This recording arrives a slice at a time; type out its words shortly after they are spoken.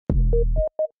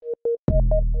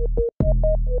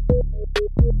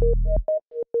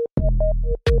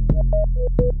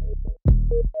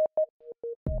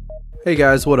Hey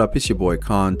guys, what up? It's your boy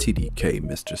Khan, TDK,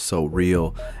 Mr. So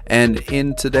Real, and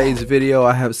in today's video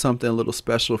I have something a little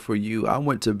special for you. I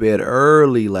went to bed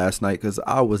early last night because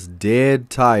I was dead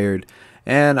tired,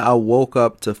 and I woke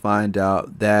up to find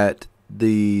out that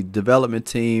the development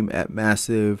team at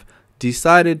Massive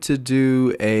decided to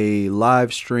do a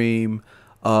live stream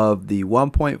of the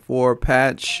 1.4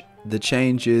 patch, the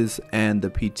changes, and the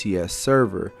PTS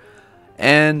server.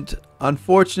 And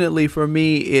unfortunately for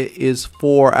me, it is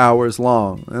 4 hours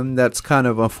long, and that's kind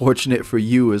of unfortunate for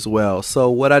you as well. So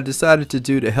what I decided to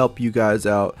do to help you guys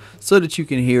out so that you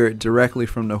can hear it directly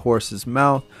from the horse's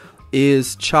mouth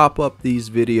is chop up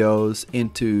these videos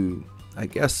into, I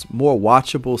guess, more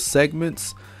watchable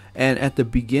segments. And at the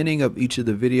beginning of each of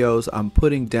the videos, I'm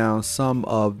putting down some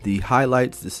of the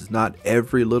highlights. This is not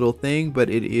every little thing, but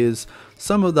it is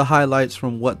some of the highlights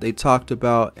from what they talked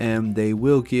about, and they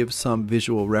will give some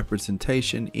visual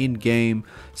representation in game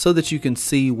so that you can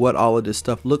see what all of this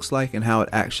stuff looks like and how it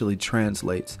actually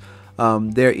translates.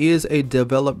 There is a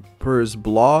developer's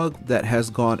blog that has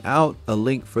gone out. A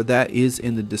link for that is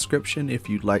in the description if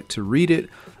you'd like to read it,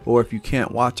 or if you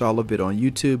can't watch all of it on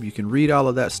YouTube, you can read all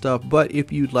of that stuff. But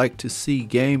if you'd like to see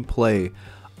gameplay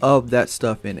of that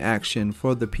stuff in action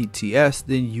for the PTS,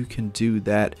 then you can do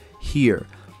that here.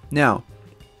 Now,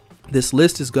 this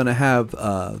list is going to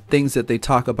have things that they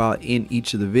talk about in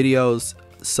each of the videos,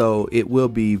 so it will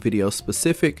be video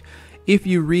specific. If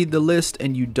you read the list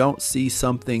and you don't see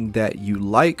something that you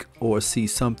like or see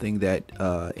something that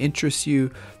interests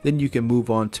you, then you can move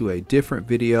on to a different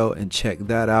video and check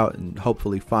that out and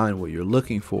hopefully find what you're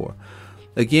looking for.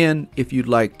 Again, if you'd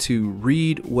like to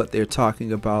read what they're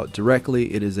talking about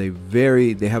directly, it is they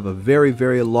have a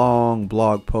very long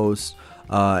blog post,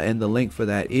 and the link for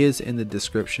that is in the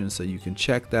description, so you can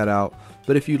check that out.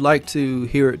 But if you'd like to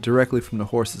hear it directly from the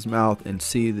horse's mouth and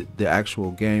see the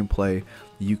actual gameplay,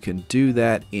 you can do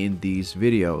that in these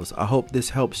videos. I hope this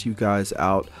helps you guys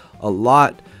out a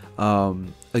lot.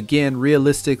 Again,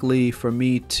 realistically, for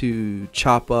me to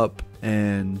chop up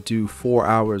and do 4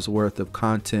 hours worth of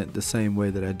content the same way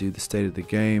that I do the state of the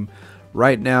game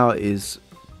right now is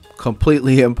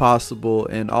completely impossible,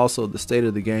 and also the state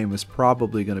of the game is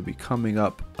probably going to be coming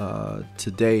up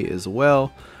today as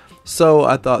well. So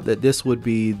I thought that this would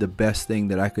be the best thing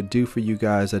that I could do for you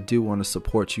guys. I do want to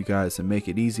support you guys and make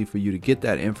it easy for you to get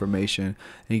that information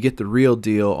and get the real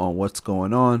deal on what's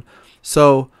going on.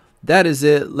 So that is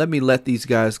it. Let these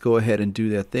guys go ahead and do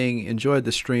their thing. Enjoy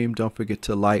the stream. Don't forget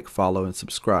to like, follow, and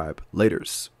subscribe.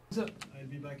 Laters. I'll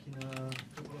be back in a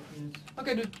couple of minutes.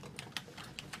 Okay, dude.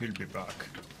 He'll be back.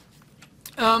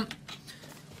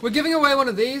 We're giving away one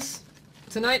of these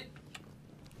tonight.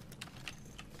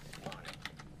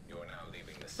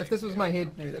 If this was my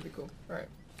head, maybe that'd be cool. Alright.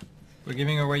 We're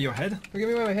giving away your head? We're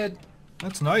giving away my head.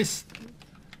 That's nice.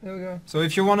 There we go. So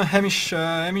if you want a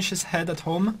Hamish's head at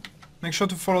home, make sure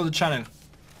to follow the channel.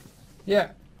 Yeah,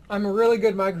 I'm a really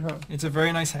good microphone. It's a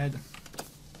very nice head.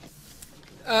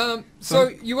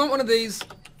 So you want one of these.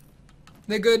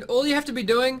 They're good. All you have to be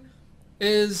doing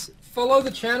is follow the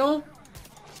channel,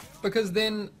 because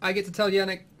then I get to tell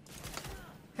Yannick,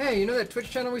 hey, you know that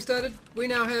Twitch channel we started? We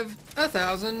now have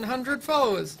 1,100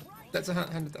 followers. That's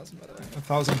 100,000, by the way.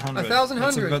 1,100.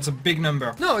 1,100. That's a big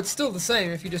number. No, it's still the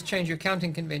same if you just change your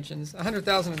counting conventions.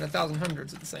 100,000 and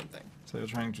 1,100 are the same thing. So you're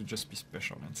trying to just be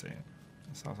special and say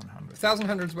 1,100.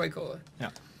 1,100 is way cooler. Yeah.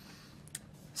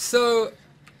 So,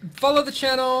 follow the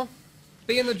channel,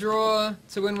 be in the draw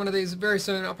to win one of these very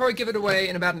soon. I'll probably give it away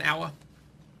in about an hour.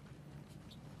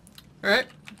 Alright?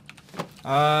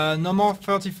 No more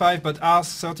 35, but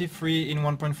ours 33 in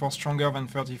 1.4 stronger than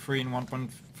 33 in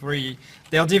 1.3.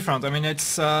 They are different. I mean,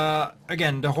 it's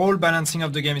again, the whole balancing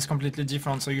of the game is completely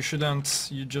different. So you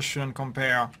just shouldn't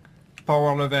compare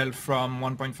power level from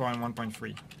 1.4 and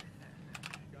 1.3.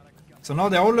 So now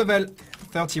they're all level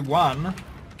 31,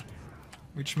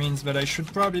 which means that I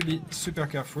should probably be super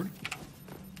careful.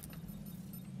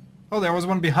 Oh, there was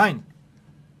one behind.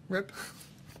 Rip.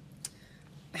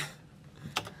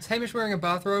 Is Hamish wearing a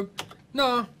bathrobe?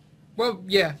 No. Well,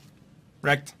 yeah.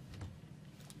 Wrecked.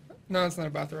 No, it's not a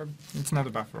bathrobe. It's not a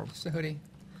bathrobe. It's a hoodie.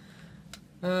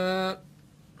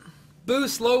 Boo,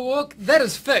 slow walk. That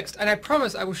is fixed, and I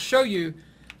promise I will show you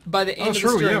by the end of the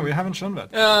stream. Oh, true. Yeah, we haven't shown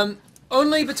that.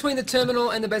 Only between the terminal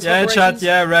and the base of yeah, operations. chat.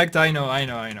 Yeah, wrecked. I know.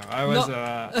 I was.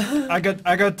 I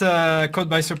got caught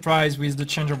by surprise with the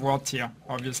change of world tier,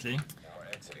 obviously.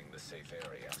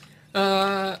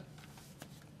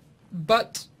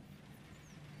 But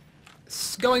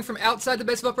going from outside the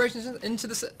base of operations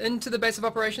into the base of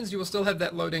operations, you will still have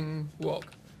that loading walk.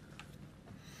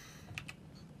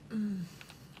 Yeah.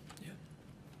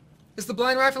 Is the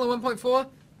blind rifle in 1.4?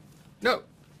 No.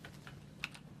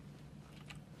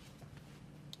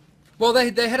 Well,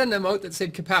 they had an emote that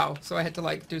said kapow, so I had to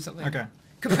like do something. Okay.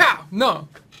 Kapow! No.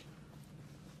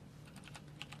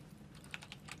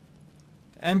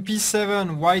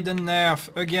 MP7 widen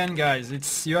nerf again,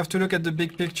 guys. You have to look at the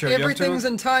big picture. Everything's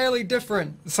entirely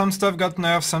different. Some stuff got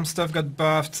nerfed, some stuff got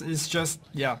buffed. It's just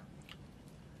yeah.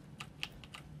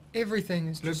 Everything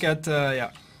is just...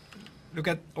 Look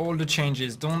at all the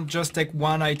changes. Don't just take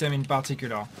one item in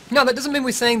particular. No, that doesn't mean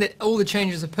we're saying that all the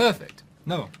changes are perfect.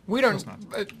 No, we don't.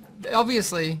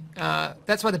 Obviously,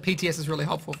 that's why the PTS is really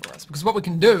helpful for us, because what we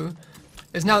can do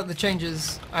is now that the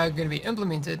changes are going to be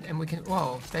implemented, and we can...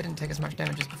 Whoa, they didn't take as much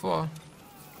damage as before.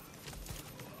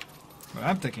 Well,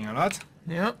 I'm taking a lot.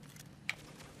 Yeah.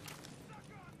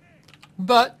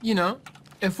 But, you know,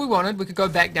 if we wanted, we could go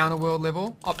back down a world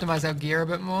level, optimize our gear a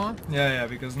bit more. Yeah,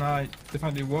 because now I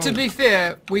definitely won't. To be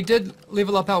fair, we did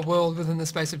level up our world within the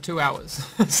space of 2 hours.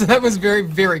 So that was very,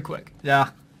 very quick.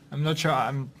 Yeah, I'm not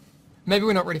sure. Maybe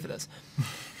we're not ready for this.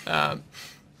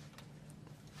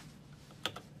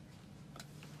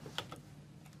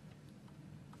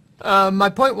 My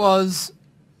point was,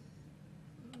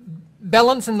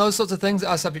 balance and those sorts of things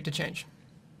are subject to change.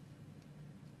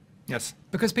 Yes.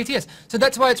 Because PTS. So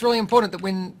that's why it's really important that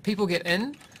when people get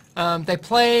in, they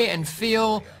play and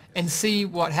feel and see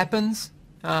what happens,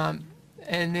 and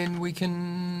then we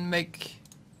can make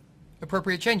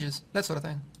appropriate changes, that sort of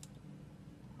thing.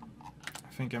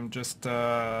 I think I'm just...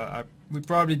 we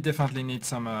probably definitely need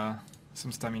some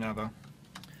stamina though.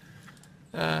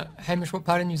 Hamish, what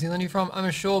part of New Zealand are you from? I'm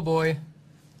a shore boy.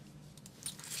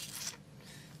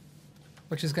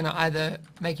 Which is going to either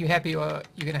make you happy or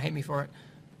you're going to hate me for it.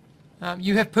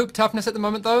 You have poop toughness at the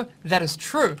moment though? That is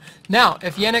true. Now,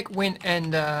 if Yannick went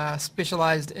and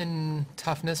specialized in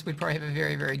toughness, we'd probably have a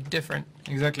very, very different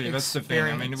Exactly, that's the thing.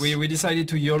 I mean, we decided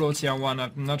to YOLO tier 1.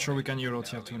 I'm not sure we can YOLO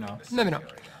tier 2 now. Maybe not.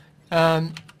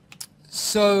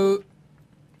 So,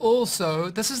 also,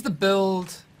 this is the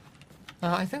build...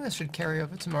 I think this should carry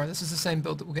over tomorrow. This is the same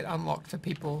build that will get unlocked for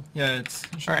people. Yeah, it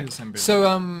should be the same build.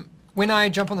 So, when I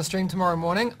jump on the stream tomorrow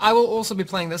morning, I will also be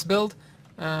playing this build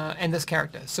and this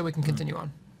character, so we can continue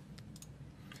on.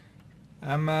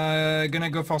 I'm gonna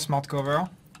go for smart cover.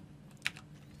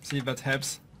 See if that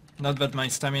helps. Not that my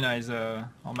stamina is, or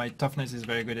my toughness is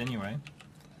very good anyway.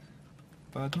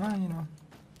 But, well, you know.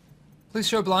 Please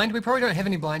show blind. We probably don't have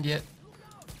any blind yet.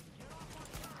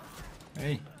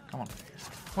 Hey, come on.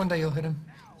 One day you'll hit him.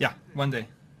 Yeah, one day.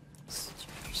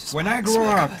 When I grow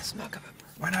up,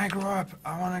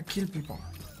 I wanna kill people.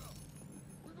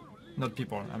 Not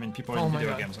people, I mean people in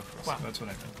video games, of course. Wow. That's what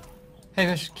I mean.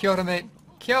 Hamish, kia ora, mate.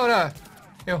 Kia ora.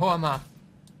 E hoa ma.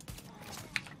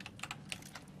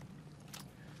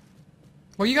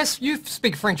 Well, you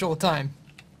speak French all the time.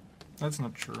 That's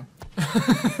not true.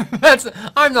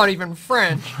 I'm not even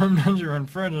French. I'm not even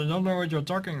French, I don't know what you're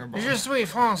talking about. Je suis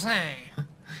français.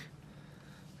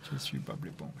 Je suis pas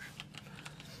blanche.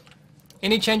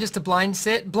 Any changes to blind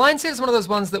set? Blind set is one of those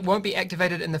ones that won't be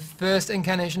activated in the first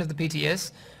incarnation of the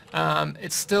PTS.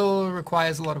 It still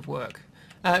requires a lot of work.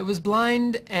 It was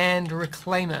blind and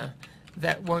reclaimer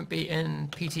that won't be in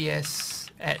PTS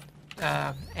at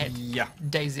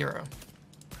day 0.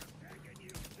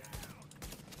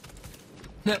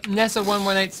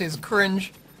 NASA118 says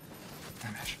cringe.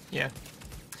 Yeah.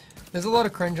 There's a lot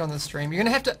of cringe on the stream. You're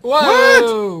gonna have to...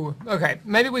 Whoa! What? Okay,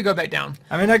 maybe we go back down.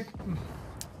 I mean,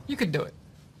 you could do it.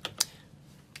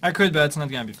 I could, but it's not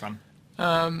gonna be fun.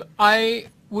 I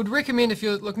would recommend, if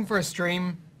you're looking for a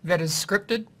stream that is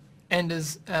scripted and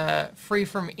is free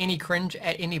from any cringe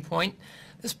at any point,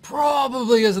 this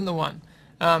probably isn't the one.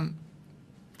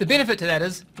 The benefit to that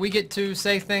is we get to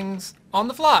say things on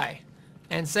the fly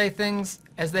and say things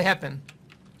as they happen.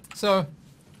 So,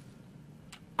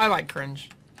 I like cringe.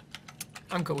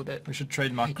 I'm cool with it. We should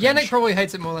trademark cringe. Yannick probably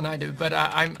hates it more than I do, but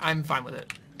I'm fine with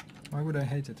it. Why would I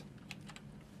hate it?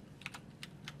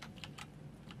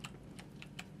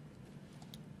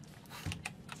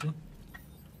 See?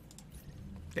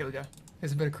 There we go.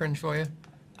 There's a bit of cringe for you.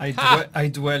 I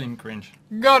dwell in cringe.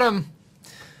 Got him!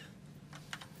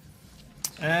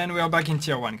 And we are back in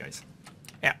tier 1, guys.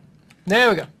 Yeah. There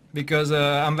we go. Because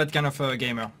I'm that kind of a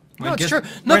gamer. No, it's true.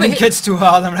 No, when it gets too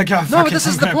hard, I'm like, oh, no, but this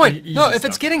is the point. No, if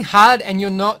it's getting hard and you're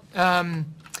not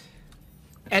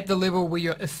at the level where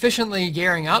you're efficiently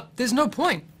gearing up, there's no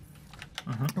point.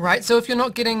 Right? So if you're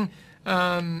not getting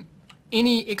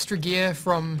any extra gear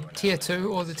from tier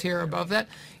 2 or the tier above that,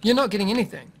 you're not getting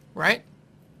anything, right?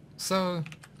 So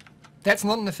that's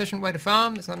not an efficient way to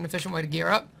farm. It's not an efficient way to gear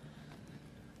up.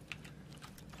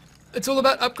 It's all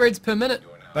about upgrades per minute.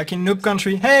 Back in noob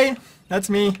country. Hey, that's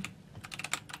me.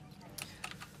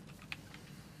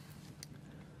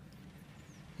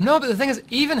 No, but the thing is,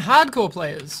 even hardcore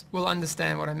players will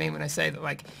understand what I mean when I say that,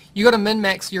 like, you got to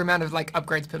min-max your amount of, like,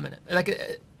 upgrades per minute.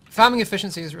 Like, farming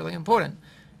efficiency is really important.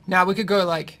 Now, we could go,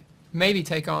 like, maybe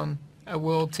take on a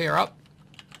world tier up,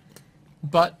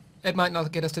 but it might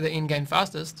not get us to the end game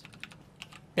fastest.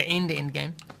 The end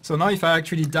game. So now if I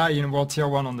actually die in World Tier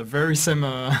 1 on the very same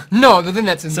No, but then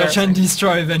that's embarrassing. search and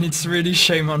destroy, then it's really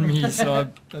shame on me, so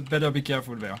I'd better be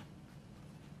careful there.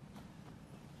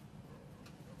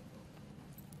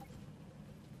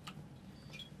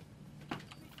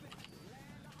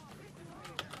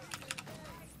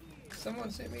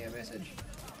 Someone sent me a message.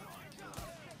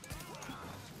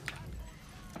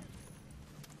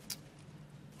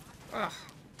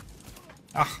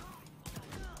 Ah,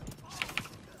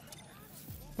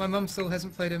 My mum still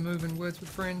hasn't played her move in Words with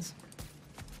Friends.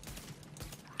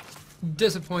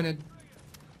 Disappointed.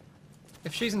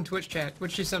 If she's in Twitch chat,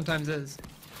 which she sometimes is,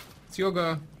 it's your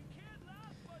go.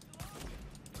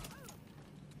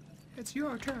 It's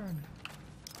your turn.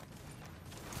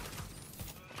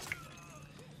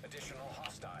 Additional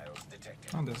hostiles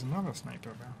detected. oh, there's another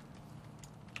sniper there.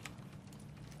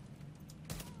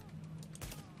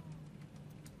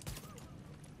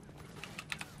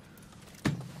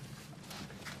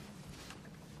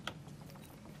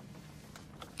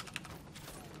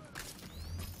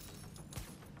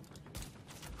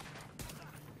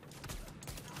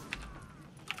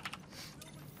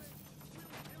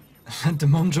 The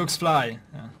mom jokes fly.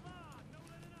 Yeah.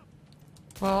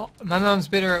 Well, my mom's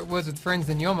better at Words with Friends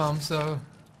than your mom, so...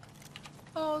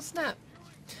 Oh, snap.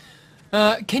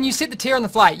 Can you set the tier on the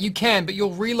fly? You can, but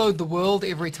you'll reload the world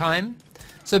every time.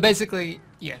 So basically,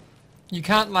 yeah. You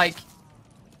can't, like,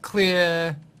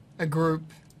 clear a group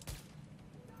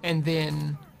and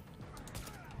then,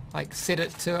 like, set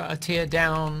it to a tier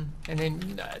down and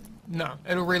then... no,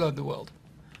 it'll reload the world.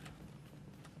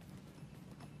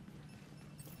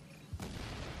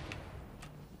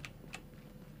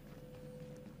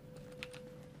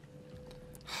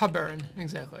 Burn,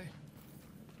 exactly.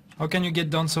 How can you get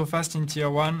down so fast in Tier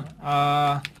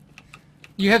 1?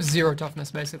 You have 0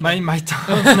 toughness, basically. My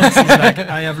toughness is like,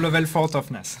 I have level 4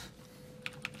 toughness.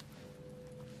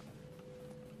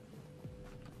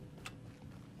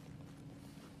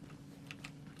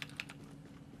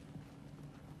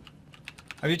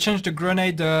 Have you changed the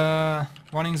grenade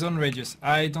warning zone radius?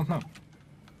 I don't know.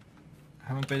 I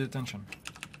haven't paid attention.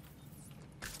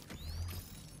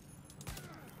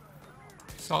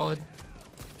 Solid.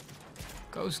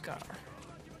 Ghost car.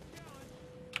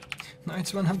 No,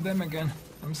 it's one of them again.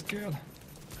 I'm scared.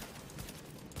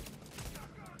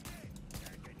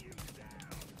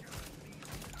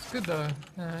 It's good though.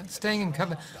 Staying in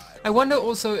cover. I wonder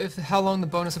also if how long the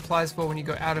bonus applies for when you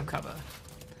go out of cover.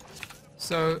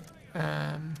 So,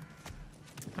 I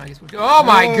guess we'll do. Oh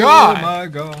my god! Oh my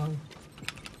god!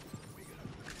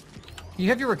 You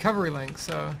have your recovery link,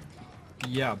 so.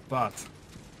 Yeah, but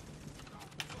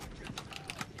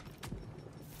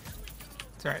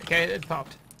It's alright. Okay, it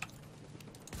popped.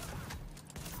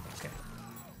 Okay.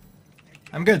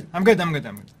 I'm good. I'm good. I'm good.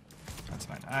 I'm good. That's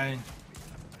fine. I'm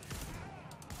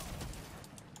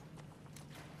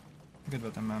good,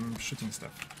 but I'm shooting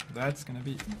stuff. That's gonna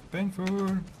be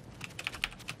painful.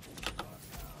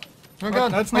 Oh my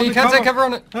god! That's Oh, not you the can't cover. take cover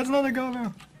on it. That's not a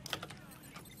cover.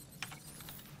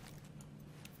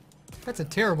 That's a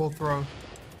terrible throw. It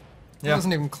Yeah,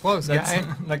 wasn't even close, that's guy.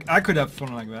 like I could have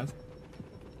thrown like that.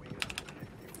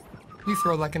 You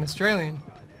throw like an Australian.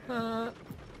 No,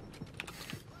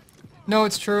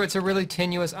 it's true. It's a really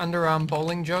tenuous underarm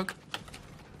bowling joke.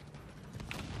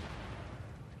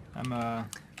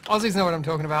 Aussies know what I'm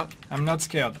talking about. I'm not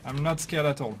scared. I'm not scared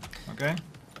at all. Okay.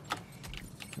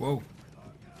 Whoa.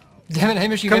 Damn it,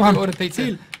 Hamish, you Come got on. to order pizza.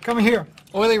 Teal, come here.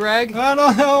 Oily rag? Oh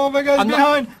no, no, oh my god, I'm not-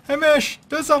 behind! Hamish,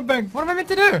 do something! What am I meant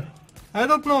to do? I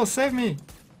don't know, save me!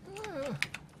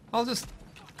 I'll just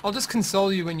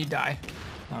console you when you die.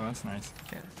 Oh, that's nice.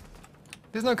 Yeah.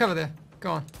 There's no cover there.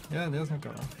 Go on. Yeah, there's no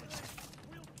cover.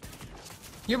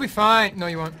 You'll be fine. No,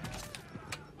 you won't.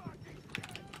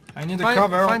 I need a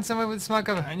cover. Find somewhere with smart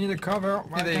cover. I need a cover.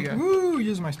 where Yeah, there I you can- go. Woo,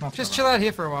 use my smart Just cover. chill out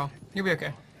here for a while. You'll be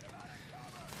okay.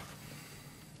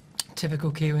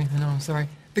 Typical Kiwi. I know, I'm sorry.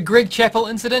 The Greg Chappell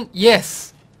incident?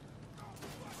 Yes!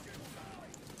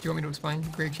 Do you want me to explain the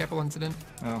Greg Chappell incident?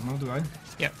 Oh, no, do I?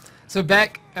 Yep. So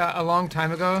back a long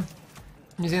time ago,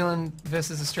 New Zealand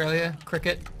versus Australia,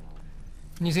 cricket.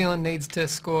 New Zealand needs to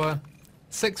score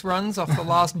 6 runs off the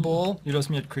last ball. You lost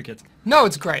me at cricket. No,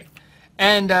 it's great.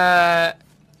 And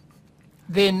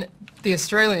then the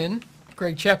Australian,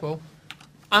 Greg Chappell,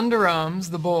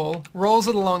 underarms the ball, rolls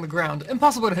it along the ground.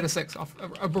 Impossible to hit a 6 off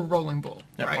a rolling ball,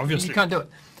 Yeah, right? obviously. You can't do it.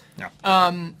 Yeah.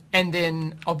 And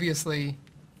then, obviously,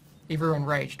 everyone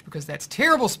raged because that's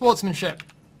terrible sportsmanship.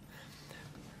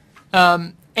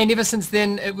 And ever since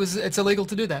then, it's illegal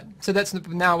to do that. So that's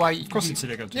now why... Of course it's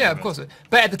illegal to do Yeah, of that. course.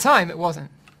 But at the time, it wasn't.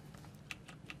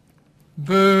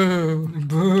 Boo.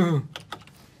 Boo.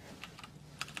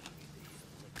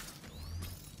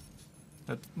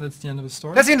 That's the end of the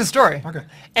story? That's the end of the story. Okay.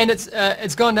 And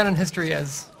it's gone down in history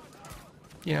as,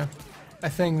 you know, a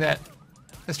thing that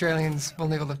Australians will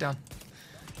never live down.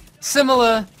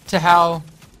 Similar to how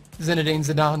Zinedine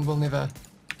Zidane will never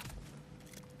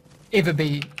ever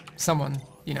be someone,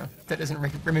 you know, that isn't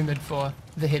remembered for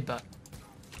the headbutt.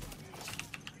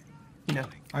 You know.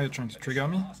 Are you trying to trigger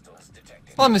me?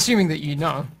 Well, I'm assuming that you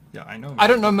know. Yeah, I know. I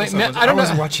don't know. I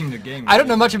was watching the game. I don't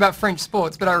know much about French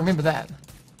sports, but I remember that.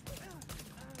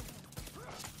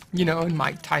 You know, and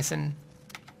Mike Tyson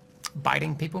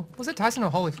biting people. Was it Tyson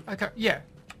or Holyfield? Yeah.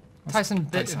 Tyson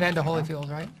bit Evander Holyfield,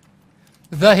 right?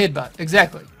 The headbutt,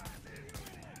 exactly.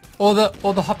 Or the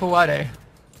hopawade.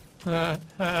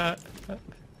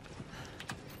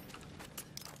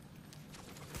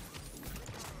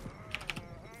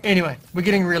 Anyway, we're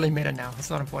getting really meta now. It's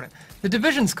not important. The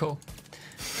division's cool.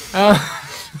 Have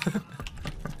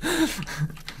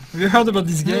you heard about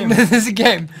this game? This is a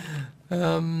game.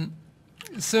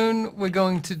 Soon we're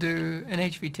going to do an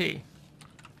HVT. Do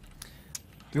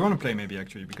you want to play maybe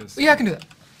actually? Because Yeah, I can do that.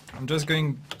 I'm just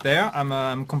going there.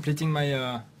 I'm completing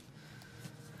my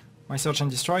my search and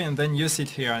destroy, and then you sit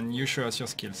here and you show us your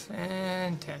skills.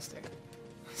 Fantastic.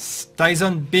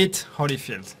 Tyson beat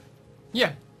Holyfield.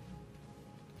 Yeah.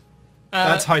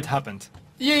 That's how it happened.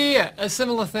 Yeah. A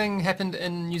similar thing happened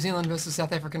in New Zealand versus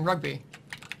South African rugby.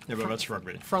 Yeah, but that's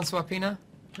rugby. Francois Pina,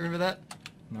 remember that?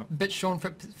 No. Bit Sean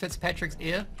Fitzpatrick's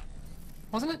ear,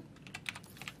 wasn't it?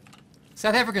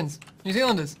 South Africans, New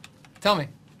Zealanders, tell me.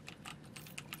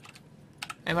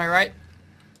 Am I right?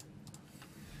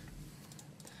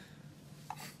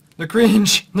 The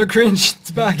cringe! The cringe!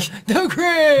 It's back! No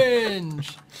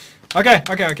cringe! Okay.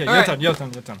 Alright. Your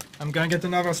turn. I'm gonna get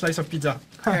another slice of pizza.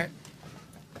 Alright.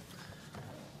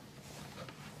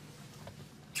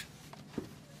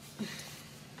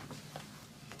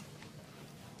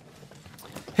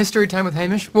 History time with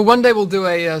Hamish. Well, one day we'll do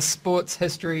a sports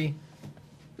history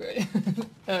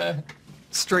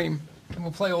stream, and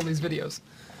we'll play all these videos.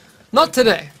 Not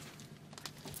today.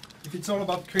 If it's all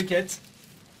about cricket,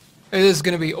 It is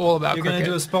going to be all about you're cricket.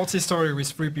 gonna do a sports history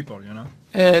with 3 people, you know?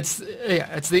 It's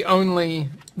the only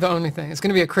thing. It's going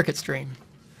to be a cricket stream.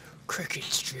 Cricket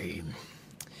stream.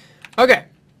 Okay.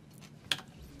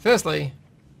 Firstly,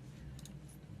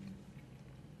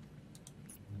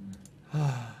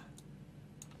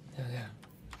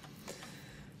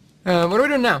 what are we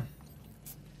doing now?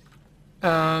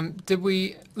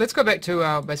 Let's go back to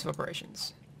our base of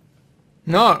operations.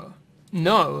 No,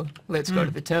 let's go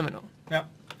to the terminal. Yeah.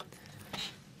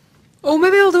 Oh,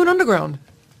 maybe I'll do it underground.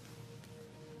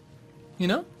 You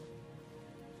know?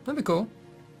 That'd be cool.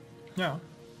 Yeah.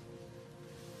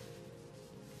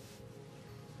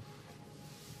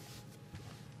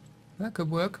 That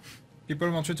could work. People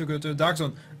want you to go to the dark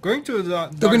zone. Going to the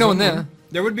dark There'll be no one zone, there.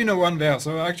 There would be no one there,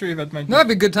 so actually that might No, that'd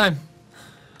be a good time.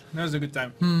 Now's a good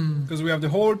time. Because we have the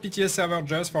whole PTS server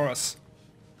just for us.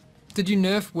 Did you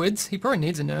nerf Wids? He probably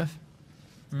needs a nerf.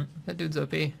 That dude's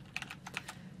OP.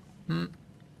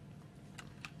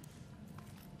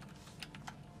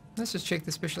 Let's just check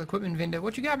the special equipment vendor.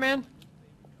 What you got, man?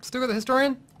 Still got the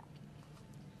historian?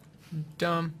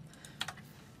 Dumb.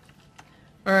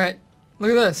 Alright, look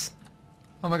at this.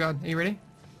 Oh my god, are you ready?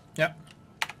 Yeah.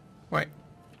 Wait.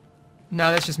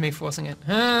 No, that's just me forcing it.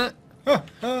 Huh?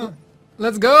 Oh,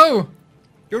 Let's go!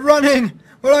 you're running!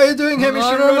 What are you doing, Hamish?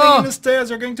 I You're don't running know. in the stairs.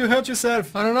 You're going to hurt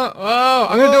yourself. I don't know. Oh,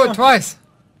 I'm gonna do Whoa. it twice.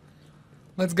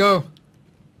 Let's go.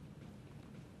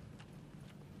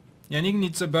 Yannick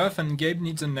needs a buff and Gabe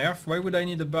needs a nerf. Why would I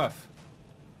need a buff?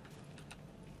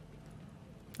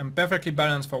 I'm perfectly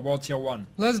balanced for World Tier 1.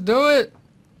 Let's do it.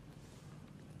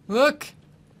 Look.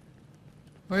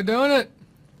 We're doing it.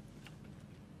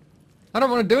 I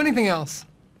don't want to do anything else.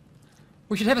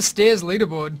 We should have a stairs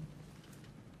leaderboard.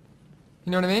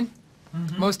 You know what I mean?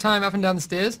 Most time up and down the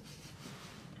stairs.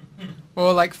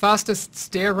 Or like fastest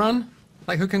stair run.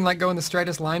 Like who can like go in the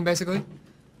straightest line basically.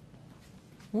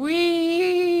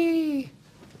 Whee!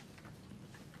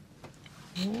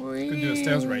 Whee! Could do a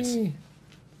stairs race.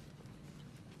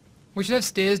 We should have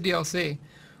stairs DLC.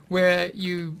 where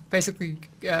you basically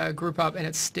group up and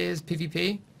it's stairs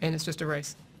PvP and it's just a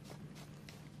race.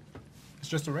 It's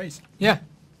just a race. Yeah.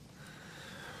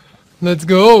 Let's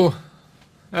go.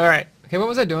 Alright. Okay, what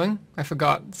was I doing? I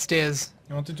forgot. Stairs.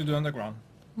 You wanted to do underground.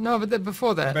 No, but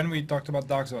before that. Then we talked about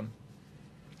Dark Zone.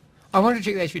 I wanted to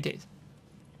check the HVTs.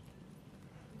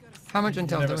 How much You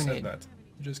intel never do we said need? that.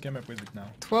 You just came up with it now.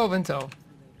 12 intel.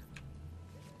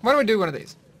 Why don't we do one of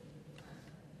these?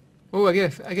 Oh, I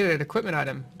get an equipment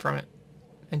item from it.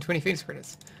 And 20 Phoenix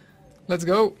credits. Let's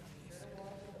go.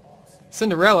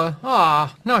 Cinderella.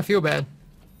 Ah, now I feel bad.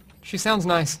 She sounds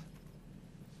nice.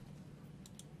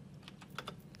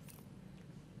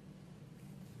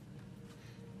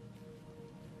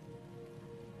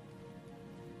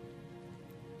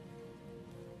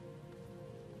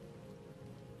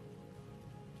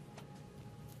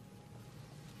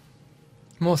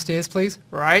 More stairs, please.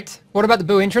 Right. What about the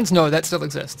Boo entrance? No, that still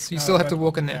exists. You still have to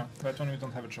walk in there. Yeah, that one we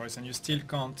don't have a choice, and you still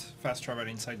can't fast travel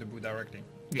inside the boo directly.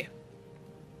 Yeah.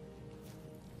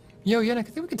 Yo, Yannick, I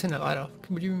think we can turn that light off.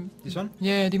 Would you... This one?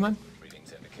 Yeah, do you mind?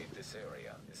 Readings indicate this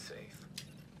area is safe.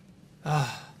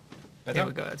 Ah, Better? there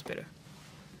we go. That's better.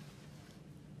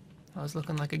 I was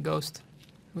looking like a ghost.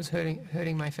 It was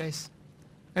hurting my face.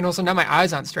 And also now my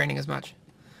eyes aren't straining as much.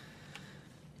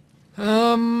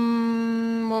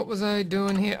 What was I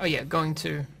doing here? Oh yeah, going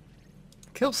to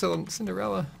kill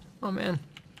Cinderella. Oh man.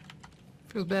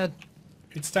 Feels bad.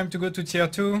 It's time to go to tier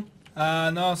 2.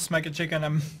 No, Smack a Chicken.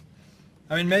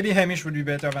 I mean, maybe Hamish would be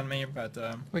better than me, but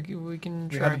We can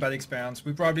we try. had a bad experience.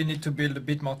 We probably need to build a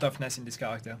bit more toughness in this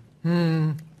character.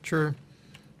 True.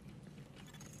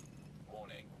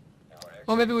 Warning.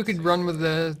 Or maybe we could run with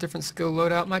a different skill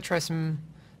loadout. Might try some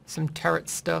turret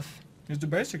stuff. Use the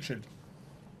basic shield.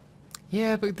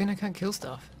 Yeah, but then I can't kill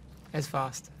stuff as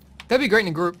fast. That'd be great in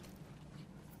a group.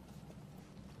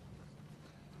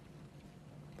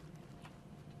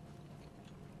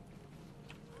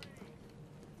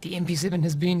 The MP7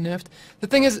 has been nerfed. The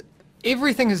thing is,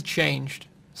 everything has changed.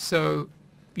 So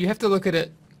you have to look at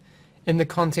it in the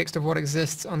context of what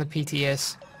exists on the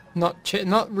PTS,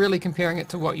 not really comparing it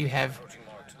to what you have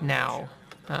now.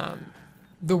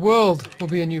 The world will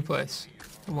be a new place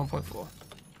in 1.4.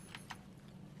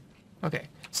 Okay,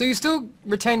 so you still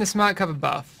retain the smart cover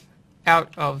buff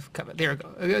out of cover. There we go.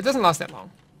 It doesn't last that long.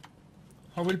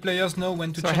 How will players know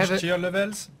when to So I have change it- tier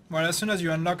levels? Well, as soon as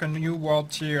you unlock a new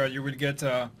world tier, you will get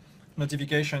a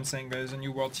notification saying there is a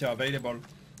new world tier available.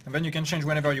 And then you can change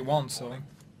whenever you want, so...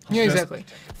 Yeah, just- exactly.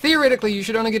 Theoretically, you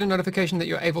should only get a notification that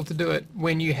you're able to do it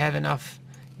when you have enough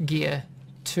gear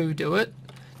to do it.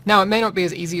 Now, it may not be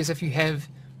as easy as if you have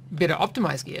better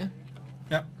optimized gear.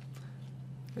 Yeah.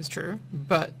 It's true,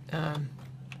 but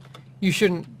you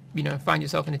shouldn't, find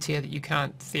yourself in a tier that you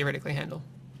can't theoretically handle.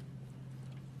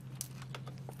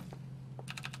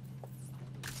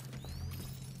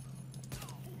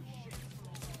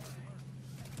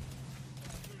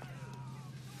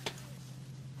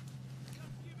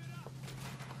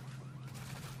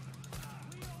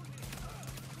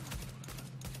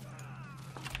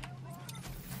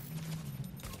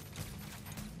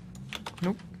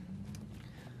 Nope.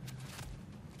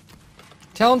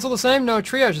 Talents all the same? No,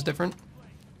 triage is different.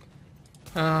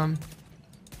 And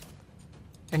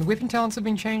weapon talents have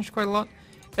been changed quite a lot.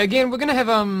 Again, we're going to have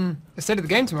a state of the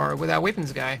game tomorrow with our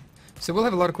weapons guy. So we'll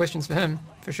have a lot of questions for him,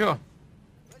 for sure.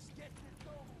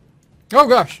 Oh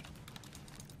gosh!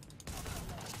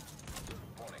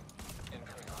 Warning.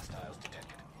 Incoming hostiles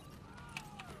detected.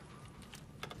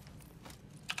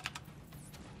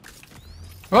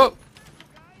 Oh!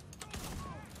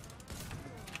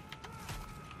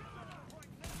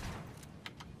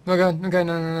 Oh god, okay,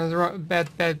 no, the wrong,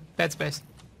 bad space.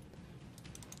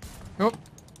 Oh,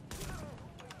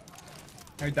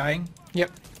 Are you dying? yep.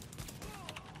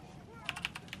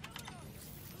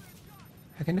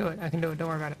 I can do it, don't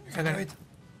worry about it. I got it.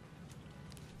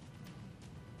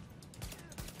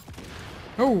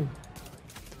 Oh!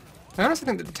 I honestly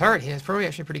think that the turret here is probably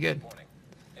actually pretty good. Warning.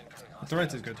 Incoming The hostiles.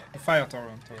 turret is good. The fire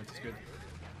turret is good.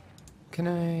 Can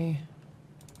I...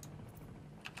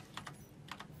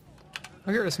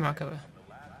 I'll get rid of smart cover.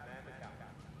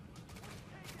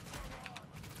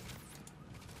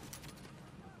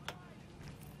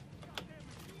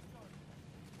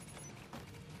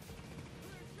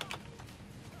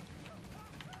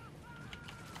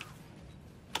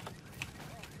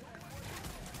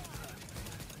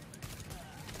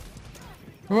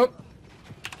 Whoop!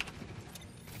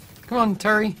 Come on,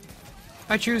 Terry.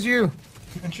 I choose you.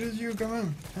 I choose you, come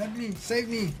on. Help me, save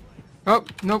me. Oh,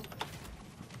 nope.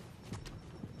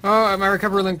 Oh, my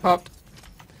recovery link popped.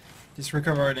 This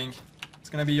recovery link. It's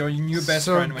gonna be your new best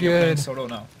So friend when you're playing good. solo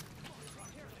now.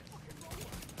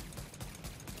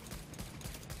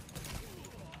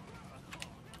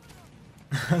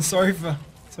 Sorry,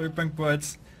 Punk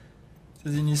Poets.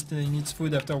 Says he needs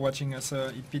food after watching us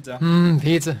eat pizza.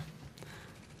 Pizza.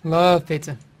 Love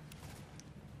pizza.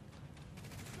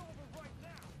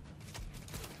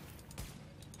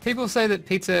 People say that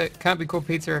pizza can't be called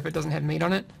pizza if it doesn't have meat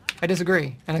on it. I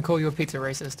disagree, and I call you a pizza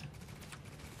racist.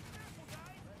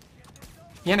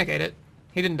 Yannick ate it.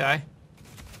 He didn't die.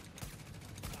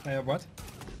 What?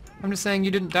 I'm just saying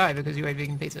you didn't die because you ate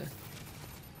vegan pizza.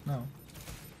 No.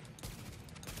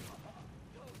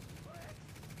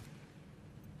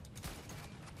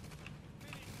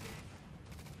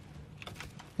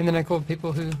 And then I called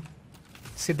people who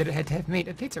said that it had to have meat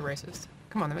a pizza racist.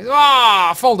 Come on, that makes...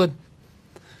 Ah, folded!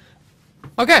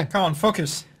 Okay. Come on,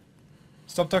 focus.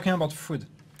 Stop talking about food.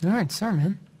 Alright, sorry,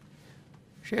 man.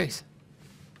 Jeez.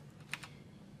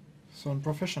 So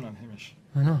unprofessional, Hamish.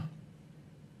 I know.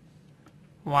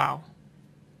 Wow.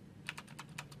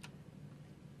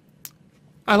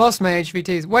 I lost my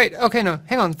HVTs. Wait, okay, no,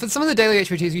 hang on. For some of the daily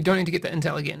HVTs, you don't need to get the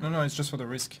intel again. No, it's just for the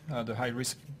risk, the high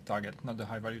risk target, not the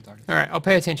high value target. Alright, I'll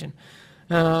pay attention.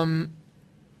 Turrets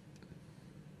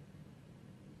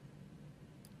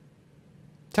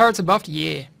are buffed?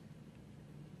 Yeah.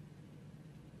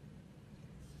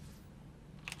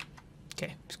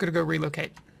 Okay, just gotta go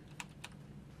relocate.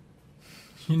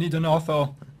 You need an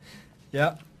ortho.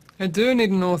 Yeah. I do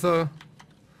need an ortho.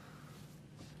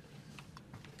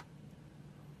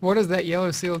 What is that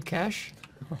yellow sealed cache?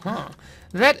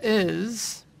 That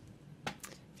is...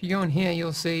 If you go in here,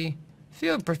 you'll see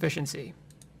field proficiency.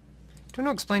 Do you want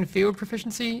to explain field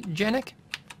proficiency, Janik?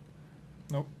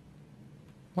 Nope.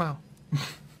 Wow.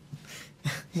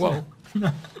 Whoa.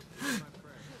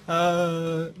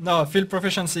 No, field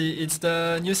proficiency, it's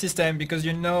the new system because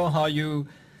you know how you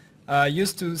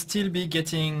used to still be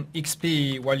getting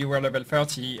XP while you were level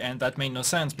 30, and that made no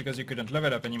sense because you couldn't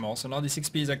level up anymore. So now this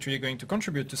XP is actually going to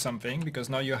contribute to something because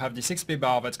now you have this XP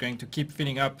bar that's going to keep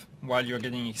filling up while you're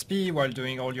getting XP, while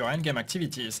doing all your endgame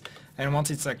activities. And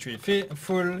once it's actually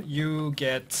full, you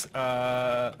get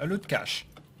a loot cache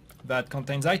that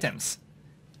contains items.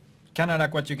 Kinda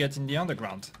like what you get in the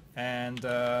underground. And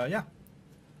yeah.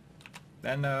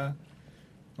 Then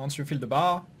once you fill the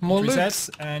bar, it More loot. resets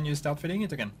and you start filling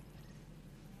it again.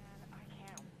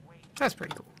 That's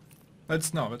pretty cool.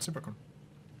 That's super cool.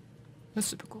 That's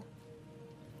super cool.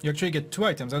 You actually get 2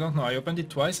 items. I don't know. I opened it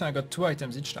twice and I got 2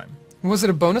 items each time. Was it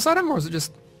a bonus item or was it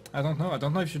just... I don't know. I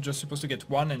don't know if you're just supposed to get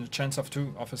 1 and a chance of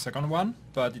 2 of a second one,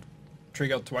 but it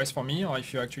triggered twice for me, or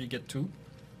if you actually get 2.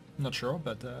 I'm not sure,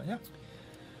 but yeah.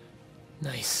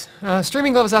 Nice.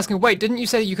 Streaming Glove is asking, wait, didn't you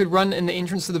say you could run in the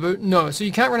entrance to the boot? No, so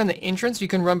you can't run in the entrance, you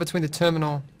can run between the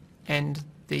terminal and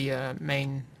the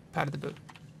main part of the boot.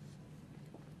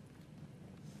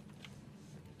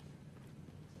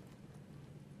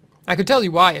 I could tell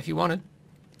you why if you wanted.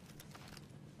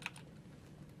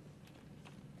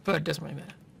 But it doesn't really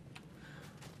matter.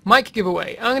 Mic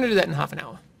giveaway. I'm going to do that in half an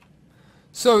hour.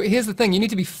 So here's the thing. You need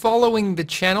to be following the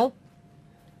channel.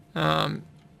 And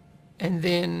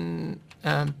then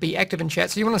be active in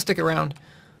chat. So you want to stick around.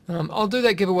 I'll do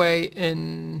that giveaway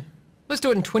in... Let's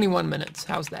do it in 21 minutes.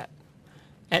 How's that?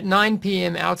 At 9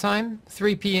 p.m. our time,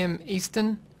 3 p.m.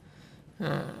 Eastern,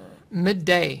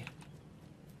 midday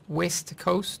West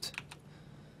Coast,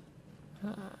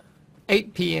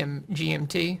 8 p.m.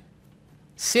 GMT,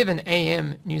 7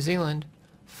 a.m. New Zealand,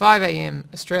 5 a.m.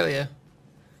 Australia,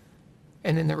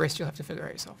 and then the rest you'll have to figure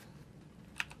out yourself.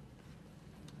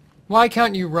 Why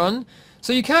can't you run?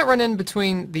 So you can't run in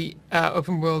between the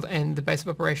open world and the base of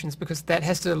operations because that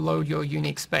has to load your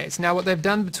unique space. Now what they've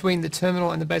done between the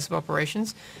terminal and the base of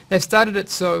operations, they've started it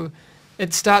so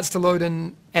it starts to load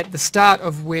in at the start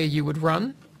of where you would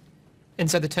run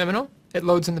inside the terminal. It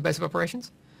loads in the base of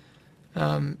operations.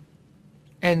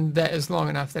 And that is long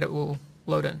enough that it will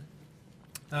load in.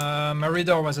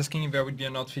 Maridor was asking if there would be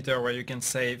an outfitter where you can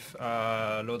save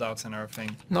loadouts and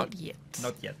everything. Not yet.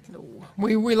 Not yet. No.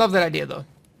 We love that idea though.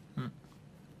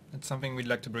 It's something we'd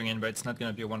like to bring in, but it's not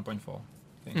going to be a 1.4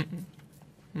 thing.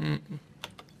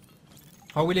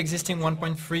 How will existing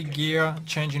 1.3 gear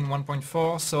change in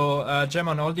 1.4? So, Gem,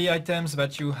 on all the items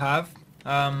that you have,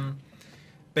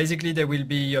 basically they will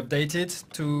be updated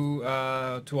to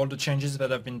all the changes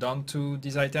that have been done to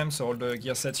these items. So all the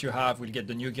gear sets you have will get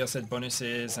the new gear set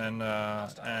bonuses and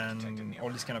all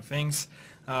these kind of things.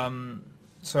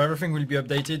 So everything will be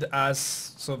updated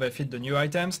so they fit the new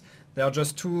items. There are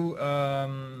just 2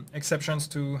 exceptions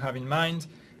to have in mind.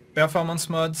 Performance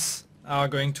mods are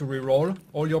going to reroll.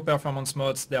 All your performance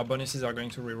mods, their bonuses are going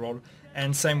to reroll.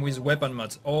 And same with weapon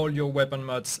mods. All your weapon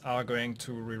mods are going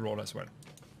to reroll as well.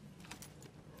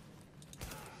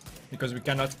 because we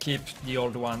cannot keep the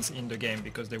old ones in the game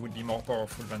because they would be more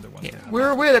powerful than the ones. Yeah, we have we're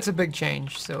now. aware that's a big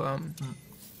change, so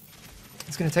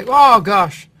it's gonna take. Oh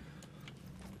gosh,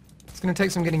 it's gonna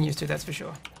take some getting used to. That's for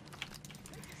sure.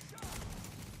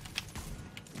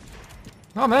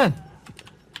 Oh man.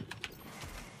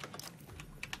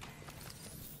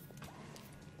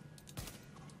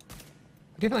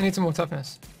 We definitely need some more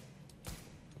toughness.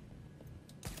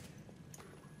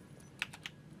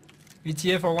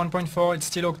 ETA for 1.4, it's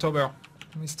still October.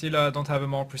 We still don't have a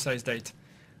more precise date.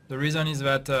 The reason is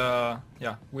that,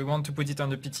 yeah, we want to put it on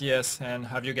the PTS and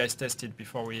have you guys test it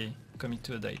before we commit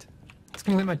to a date. It's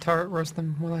gonna let my turret roast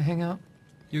them while I hang out.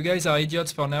 You guys are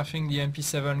idiots for nerfing the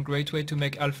MP7. Great way to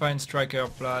make Alpha and Striker.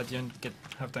 Blah, I didn't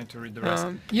have time to read the rest.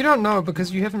 You don't know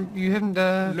because you haven't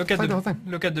Look played at the whole thing.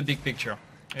 look at the big picture.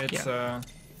 It's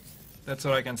that's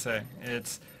all I can say.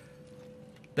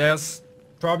 There's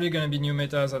probably gonna be new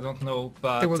metas. I don't know,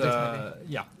 but There will definitely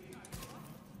yeah.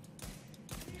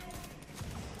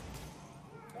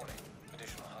 Warning.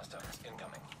 Additional hostiles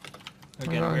incoming.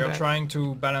 Again, going we are back. trying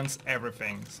to balance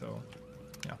everything. So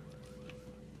yeah.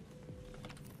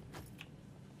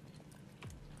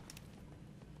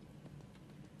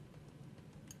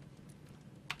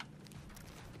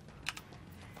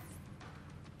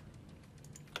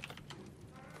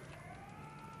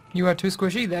 You are too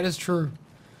squishy? That is true.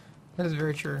 That is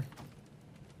very true.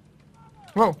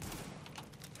 Whoa.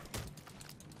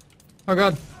 Oh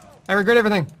god. I regret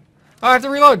everything. Oh, I have to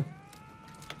reload.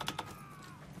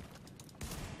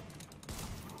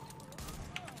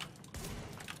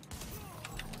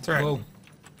 That's alright. Whoa,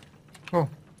 Whoa.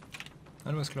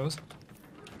 that was close.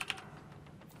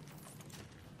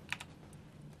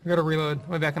 I gotta reload.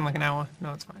 I'll be back in like an hour.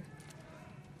 No, it's fine.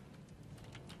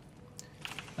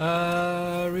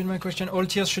 Read my question. All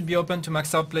tiers should be open to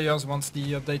maxed out players once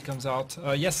the update comes out.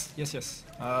 Yes. If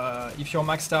you're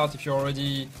maxed out, if you're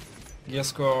already gear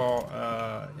score,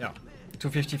 yeah,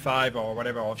 255 or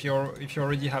whatever, or if you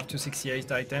already have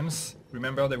 268 items,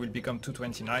 remember they will become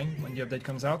 229 when the update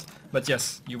comes out. But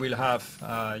yes, you will have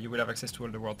access to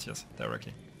all the world tiers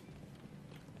directly.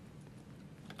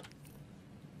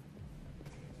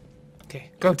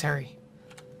 Okay, go Terry.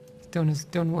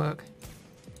 Don't work.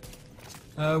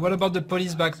 What about the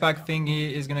police backpack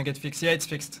thingy is gonna get fixed? Yeah, it's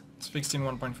fixed. It's fixed in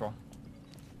 1.4.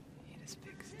 It is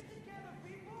fixed.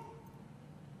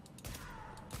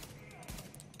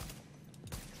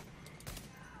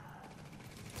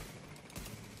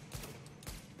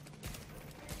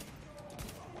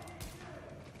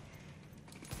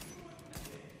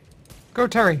 Go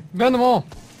Terry, burn them all.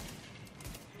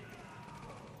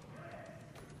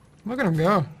 Look at him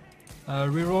go.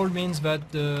 Reroll means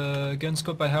that the gun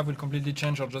scope I have will completely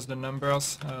change, or just the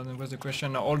numbers. That was the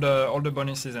question. All the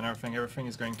bonuses and everything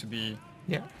is going to be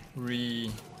Yeah.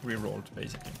 re-rolled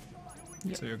basically.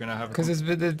 Yeah. So you're gonna have Because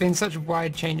there's been such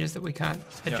wide changes that we can't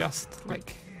Yeah. adjust.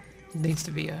 Like, it needs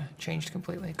to be changed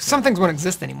completely. 'Cause some things won't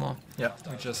exist anymore. yeah,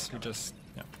 we just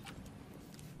yeah.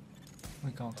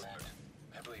 We can't. Alert.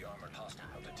 Heavily armored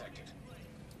hostile detected.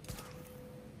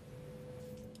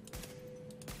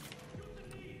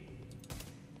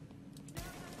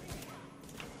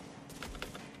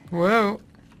 Whoa.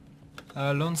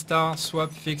 Lone Star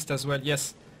swap fixed as well.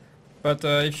 Yes. But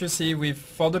if you see,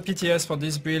 for the PTS for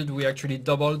this build, we actually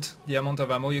doubled the amount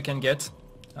of ammo you can get.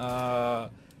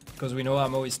 Because we know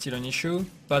ammo is still an issue,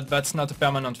 but that's not a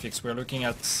permanent fix. We're looking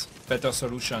at better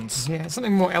solutions. Yeah,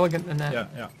 something more elegant than that.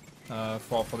 Yeah.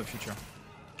 For the future.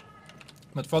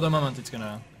 But for the moment, it's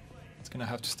gonna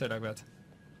have to stay like that.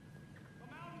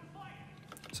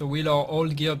 So will our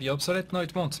old gear be obsolete? No,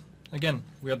 it won't. Again,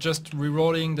 we are just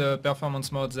re-rolling the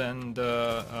performance mods and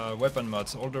the weapon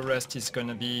mods. All the rest is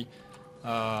gonna be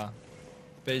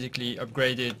basically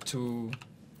upgraded to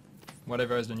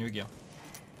whatever is the new gear.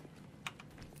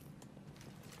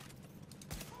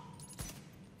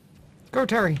 Go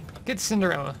Terry, get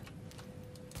Cinderella.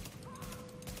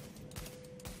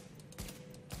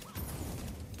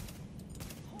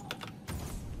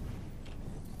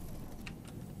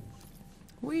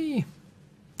 Whee!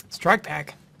 Strike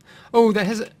pack. Oh, that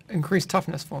has increased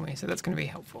toughness for me, so that's going to be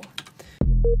helpful.